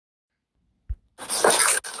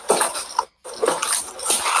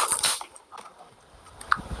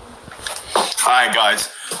right, guys.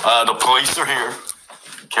 The police are here.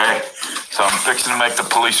 Okay, so I'm fixing to make the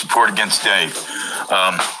police report against Dave.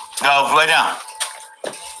 No, lay down.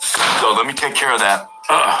 So let me take care of that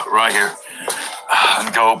right here. Let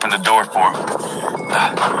me go open the door for him.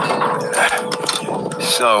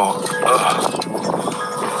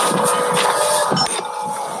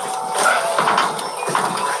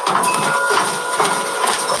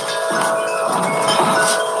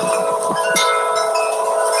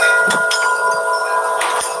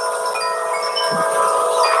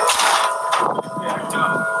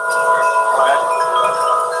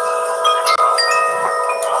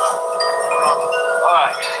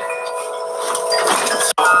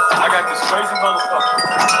 I got this crazy motherfucker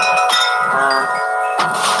for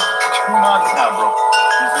 2 months now, bro.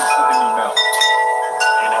 He's been sending me mail.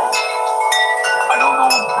 You know? I don't know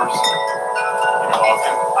him personally. You know of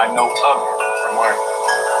him? I know of him. From where?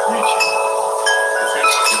 YouTube.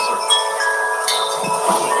 Yes, sir.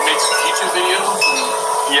 He makes YouTube videos?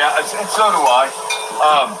 Yeah, and so do I.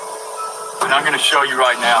 And I'm going to show you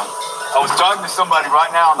right now. I was talking to somebody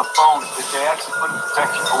right now on the phone that they actually put a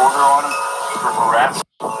protection order on him for harassment.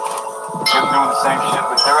 They're doing the same shit,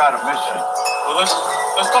 but they're out of Michigan. Well, let's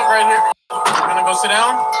talk right here. You're gonna go sit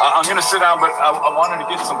down? I'm gonna sit down, but I wanted to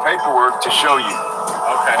get some paperwork to show you.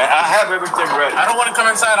 Okay. And I have everything ready. I don't want to come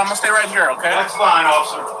inside. I'm gonna stay right here. Okay. That's fine,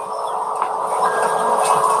 officer.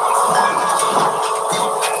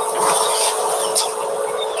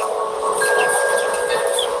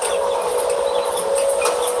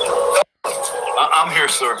 I'm here,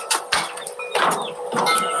 sir.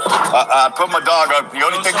 I put my dog up. The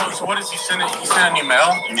only thing. So what is he sending? He's sending you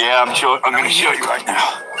mail? Yeah, I'm going to show you right now.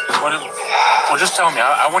 Well, just tell me.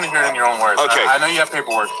 I want to hear it in your own words. Okay. I know you have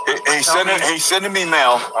paperwork. He's sending me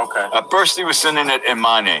mail. Okay. First, he was sending it in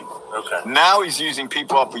my name. Okay. Now he's using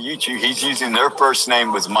people off of YouTube. He's using their first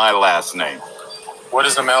name with my last name. What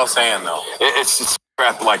is the mail saying, though? It's just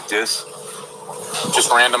crap like this. Just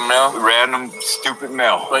random mail? Random, stupid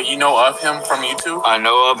mail. But you know of him from YouTube? I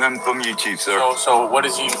know of him from YouTube, sir. So what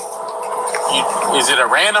is he? Is it a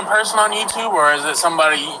random person on YouTube, or is it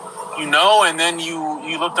somebody you know and then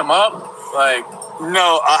you looked him up? Like,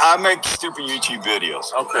 no, I make stupid YouTube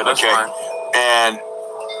videos. Okay, that's fine. And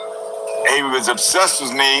he was obsessed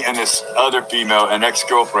with me and this other female, an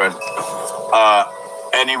ex-girlfriend,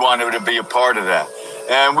 and he wanted to be a part of that.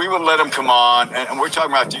 And we would let him come on, and we're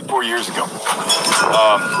talking about 3-4 years ago.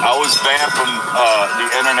 I was banned from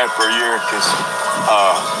the internet for a year because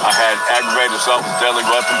I had aggravated assault with deadly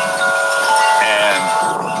weapon. And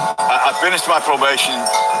I finished my probation.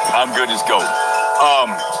 I'm good as gold.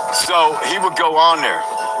 So he would go on there.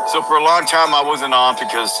 So for a long time, I wasn't on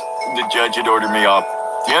because the judge had ordered me off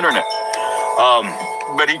the internet.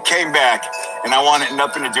 But he came back, and I wanted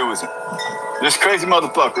nothing to do with him. This crazy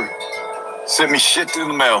motherfucker sent me shit through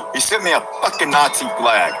the mail. He sent me a fucking Nazi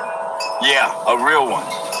flag. Yeah, a real one.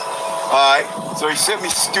 All right? So he sent me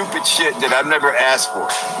stupid shit that I've never asked for.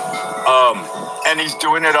 And he's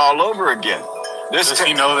doing it all over again. Does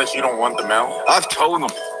he know that you don't want the mail? I've told him.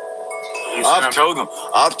 I've told him.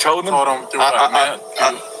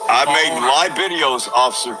 I made live videos,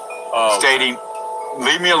 officer, stating,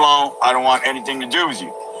 leave me alone. I don't want anything to do with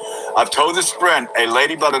you. I've told this friend, a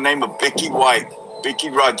lady by the name of Vicky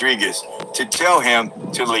Rodriguez, to tell him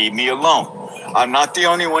to leave me alone. I'm not the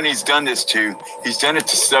only one he's done this to. He's done it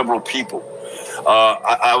to several people.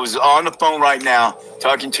 I was on the phone right now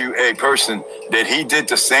talking to a person that he did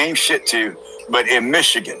the same shit to, but in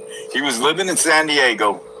Michigan. He was living in San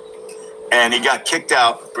Diego, and he got kicked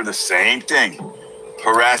out for the same thing.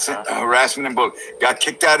 Harassment and book. Got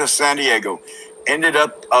kicked out of San Diego. Ended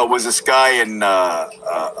up was this guy in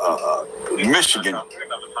Michigan.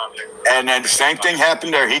 And then the same thing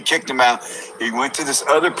happened there. He kicked him out. He went to this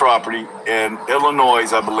other property in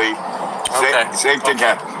Illinois, I believe. Same thing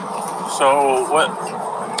happened. So what?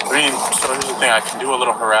 So here's the thing. I can do a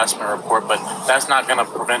little harassment report, but that's not going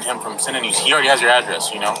to prevent him from sending you. He already has your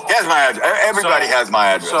address, you know? He has my address. Everybody has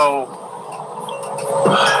my address. So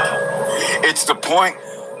it's the point.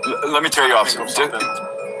 Let me tell you, officer.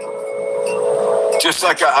 Just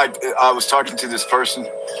like I was talking to this person,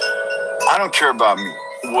 I don't care about me.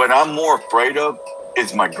 What I'm more afraid of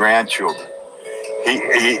is my grandchildren.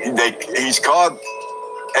 He's called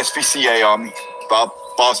SPCA on me,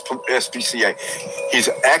 boss SPCA. He's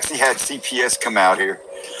actually had CPS come out here,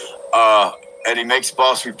 and he makes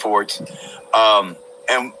false reports.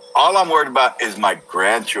 And all I'm worried about is my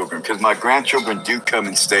grandchildren, because my grandchildren do come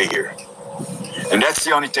and stay here. And that's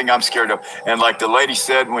the only thing I'm scared of. And like the lady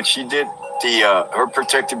said, when she did her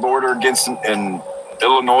protective order against him in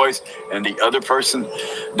Illinois, and the other person,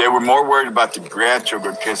 they were more worried about the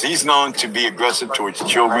grandchildren because he's known to be aggressive towards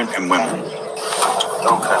children and women.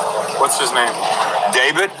 Okay. What's his name?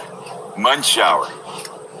 David Munschauer.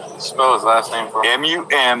 Spell his last name for me.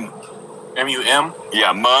 M-U-M. M-U-M?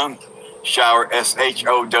 Yeah, Munschauer,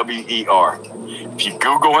 S-H-O-W-E-R. If you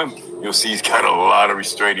Google him, you'll see he's got a lot of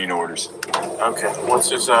restraining orders. Okay. What's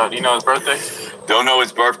his, do you know his birthday? Don't know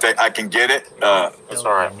his birthday. I can get it. It's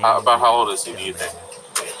all right. About how old is he, do you think?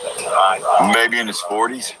 Maybe in his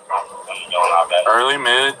 40s. Early,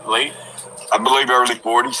 mid, late? I believe early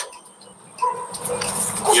 40s.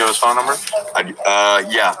 You have his phone number?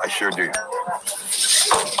 Yeah, I sure do.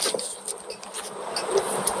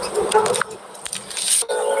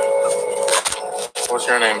 What's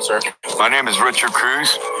your name, sir? My name is Richard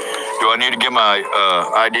Cruz. Do I need to get my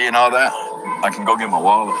ID and all that? I can go get my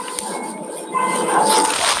wallet. What's your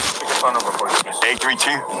phone number for you, mister?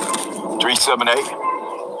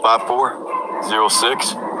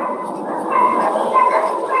 832-378-5406.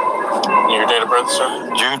 Your date of birth, sir?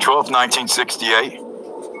 June 12th, 1968.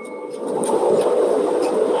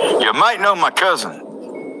 You might know my cousin.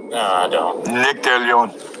 No, I don't. Nick De Leon.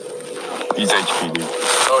 He's HPD.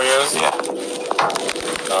 Oh, he is? Yeah.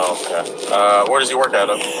 Oh, okay. Where does he work out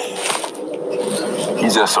of?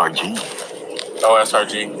 He's SRG. Oh,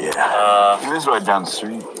 SRG. Yeah. He lives right down the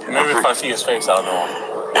street. Maybe if I see his face, I'll know him.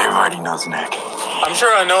 Everybody knows Nick. I'm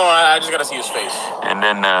sure I know. I just gotta see his face. And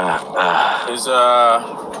then, Is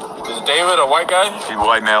David a white guy? he's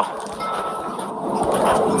white male.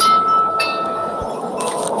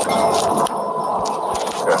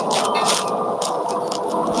 Okay.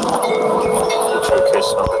 What's your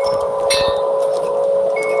case number?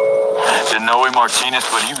 Didn't Noe Martinez,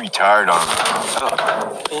 but he retired on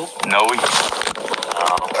Noe.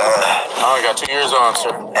 I only got 2 years on,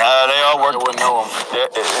 sir. They all I worked. wouldn't know him.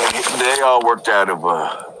 They all worked out of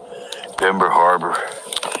Denver Harbor.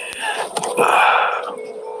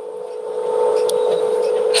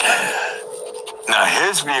 Now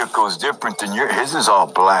his vehicle is different than yours. His is all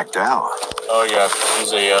blacked out. Oh yeah,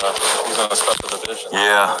 he's on a special division.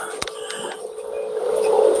 Yeah.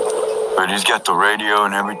 But he's got the radio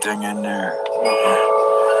and everything in there.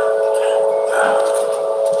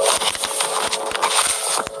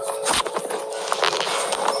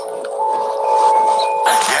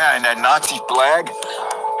 Yeah, and that Nazi flag,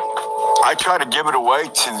 I try to give it away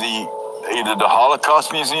to either the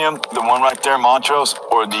Holocaust Museum, the one right there in Montrose,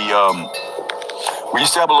 or we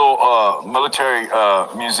used to have a little military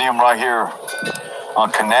museum right here on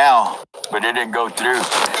Canal, but it didn't go through.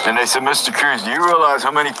 And they said, Mr. Cruz, do you realize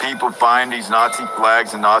how many people find these Nazi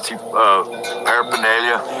flags and Nazi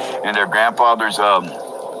paraphernalia in their grandfather's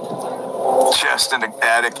chest in the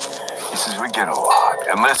attic? He says, we get a lot.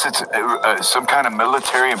 Unless it's some kind of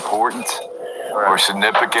military importance or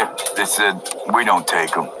significant, they said, we don't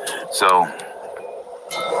take them. So,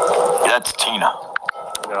 that's Tina.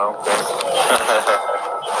 No, okay.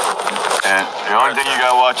 And the only thing you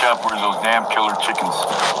gotta watch out for is those damn killer chickens.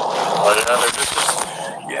 Oh yeah, they're vicious.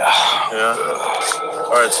 Yeah. Yeah.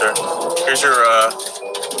 All right, sir. Here's your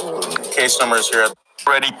case numbers here.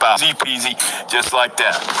 Ready, pop. Easy peasy, just like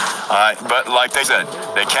that. All right, but like they said,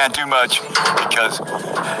 they can't do much because.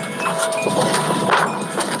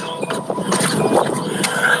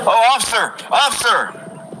 Oh, officer! Officer!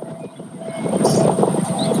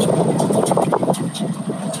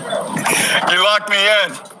 You locked me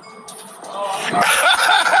in.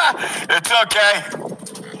 It's okay.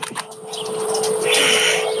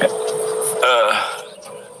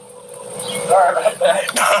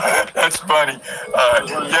 That's funny.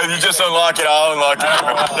 Yeah, you just unlock it. I'll unlock it.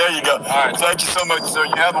 There you go. All right. Thank you so much, sir.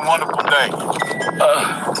 You have a wonderful day.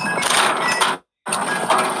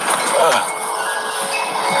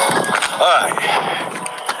 All right.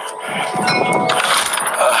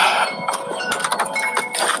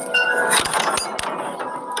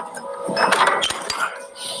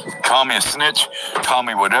 Call me a snitch. Call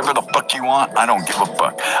me whatever the fuck you want. I don't give a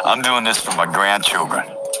fuck. I'm doing this for my grandchildren.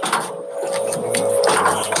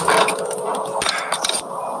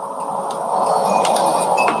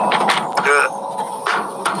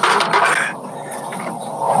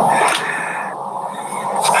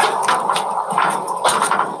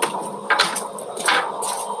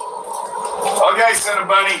 Okay, Cinnamon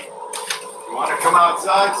Bunny. You want to come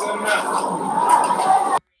outside, Cinnamon?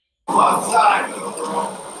 Outside.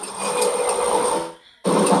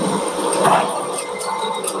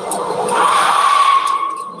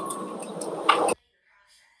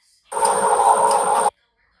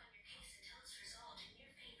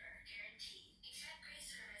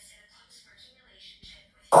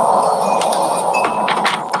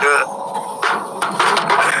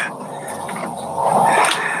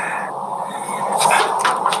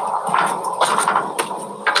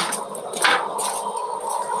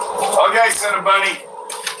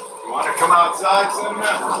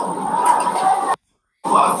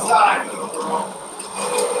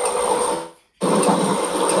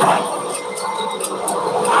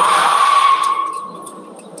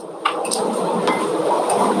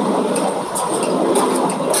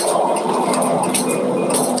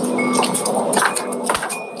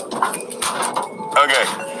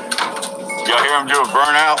 want to do a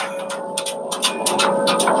burnout?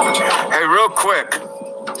 Hey, real quick.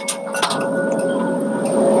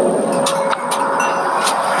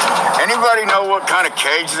 Anybody know what kind of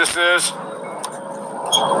cage this is?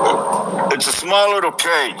 It's a small little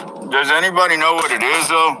cage. Does anybody know what it is,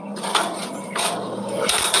 though?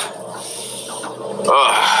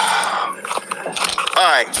 All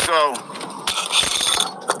right, so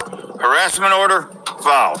harassment order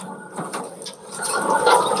filed.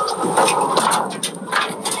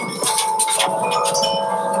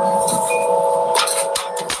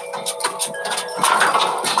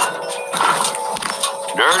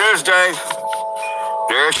 There it is, Dave.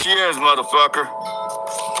 There she is, motherfucker.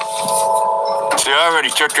 See, I already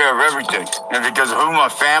took care of everything. And because of who my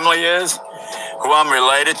family is, who I'm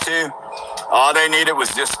related to, all they needed was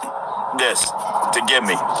just this to give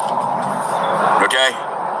me. Okay?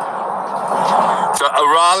 So,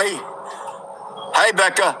 Raleigh. Hey,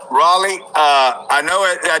 Becca. Raleigh, I know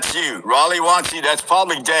that's you. Raleigh wants you. That's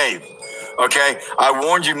probably Dave. Okay? I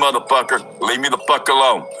warned you, motherfucker. Leave me the fuck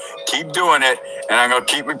alone. Keep doing it, and I'm going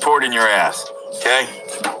to keep reporting your ass. Okay?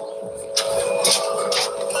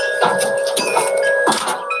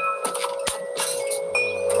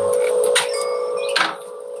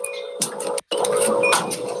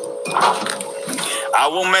 I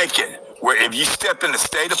will make it where if you step in the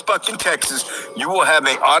state of fucking Texas, you will have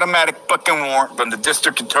an automatic fucking warrant from the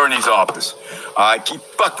district attorney's office. All right? Keep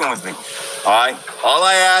fucking with me. All right? All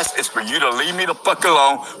I ask is for you to leave me the fuck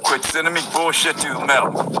alone. Quit sending me bullshit through the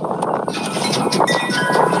mail.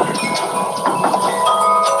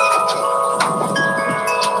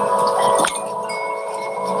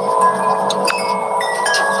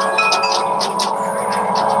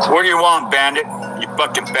 What do you want, bandit? You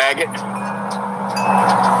fucking faggot?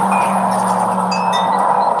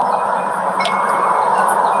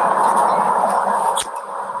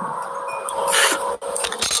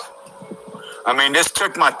 I mean, this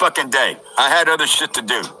took my fucking day. I had other shit to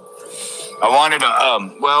do. I wanted to,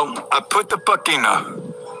 I put the fucking,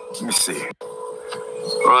 let me see.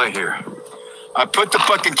 Right here. I put the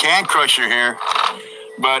fucking can crusher here,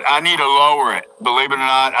 but I need to lower it. Believe it or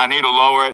not, I need to lower it.